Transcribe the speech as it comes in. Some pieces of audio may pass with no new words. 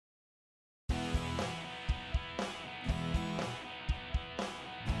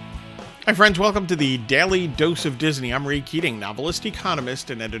Hi, friends. Welcome to the Daily Dose of Disney. I'm Ray Keating, novelist, economist,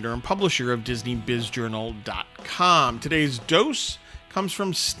 and editor and publisher of DisneyBizJournal.com. Today's dose comes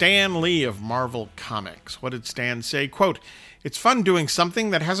from Stan Lee of Marvel Comics. What did Stan say? Quote, "It's fun doing something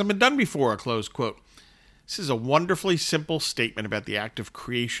that hasn't been done before," close quote. This is a wonderfully simple statement about the act of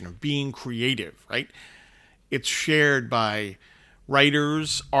creation, of being creative, right? It's shared by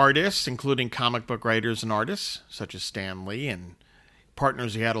writers, artists, including comic book writers and artists, such as Stan Lee and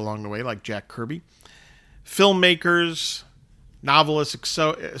partners he had along the way, like Jack Kirby, filmmakers, novelists,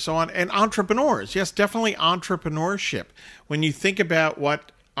 so on, and entrepreneurs. Yes, definitely entrepreneurship. When you think about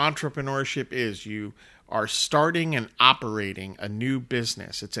what entrepreneurship is, you are starting and operating a new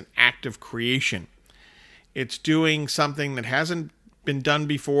business. It's an act of creation. It's doing something that hasn't been done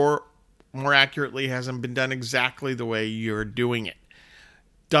before, more accurately, hasn't been done exactly the way you're doing it,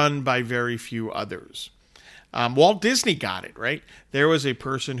 done by very few others. Walt Disney got it, right? There was a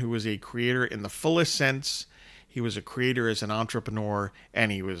person who was a creator in the fullest sense. He was a creator as an entrepreneur, and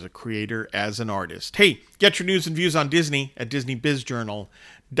he was a creator as an artist. Hey, get your news and views on Disney at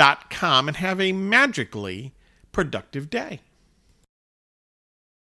DisneyBizJournal.com and have a magically productive day.